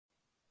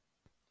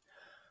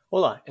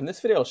Hola, in this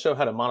video I'll show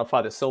how to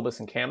modify the syllabus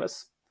in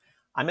Canvas.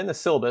 I'm in the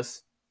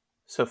syllabus,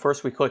 so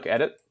first we click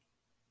Edit.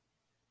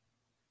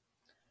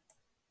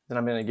 Then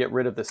I'm going to get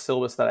rid of the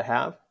syllabus that I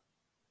have.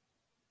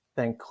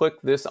 Then click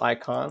this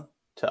icon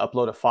to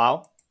upload a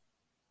file.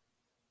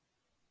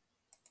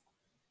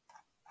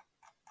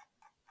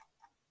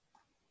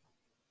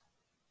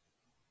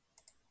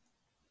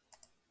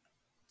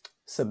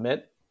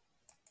 Submit.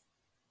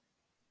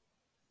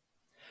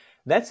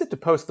 That's it to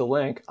post the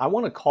link. I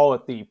want to call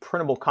it the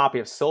printable copy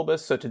of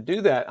syllabus. So to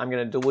do that, I'm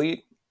going to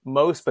delete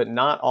most but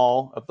not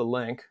all of the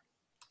link.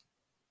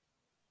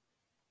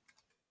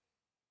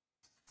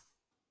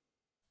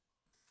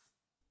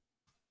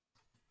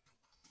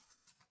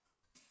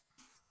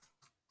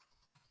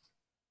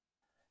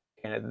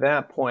 And at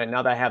that point,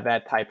 now that I have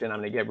that typed in, I'm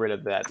going to get rid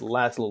of that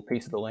last little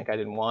piece of the link I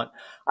didn't want.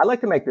 I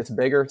like to make this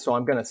bigger, so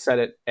I'm going to set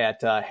it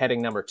at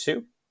heading number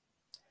 2.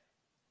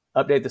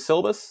 Update the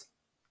syllabus,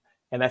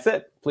 and that's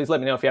it. Please let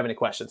me know if you have any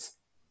questions.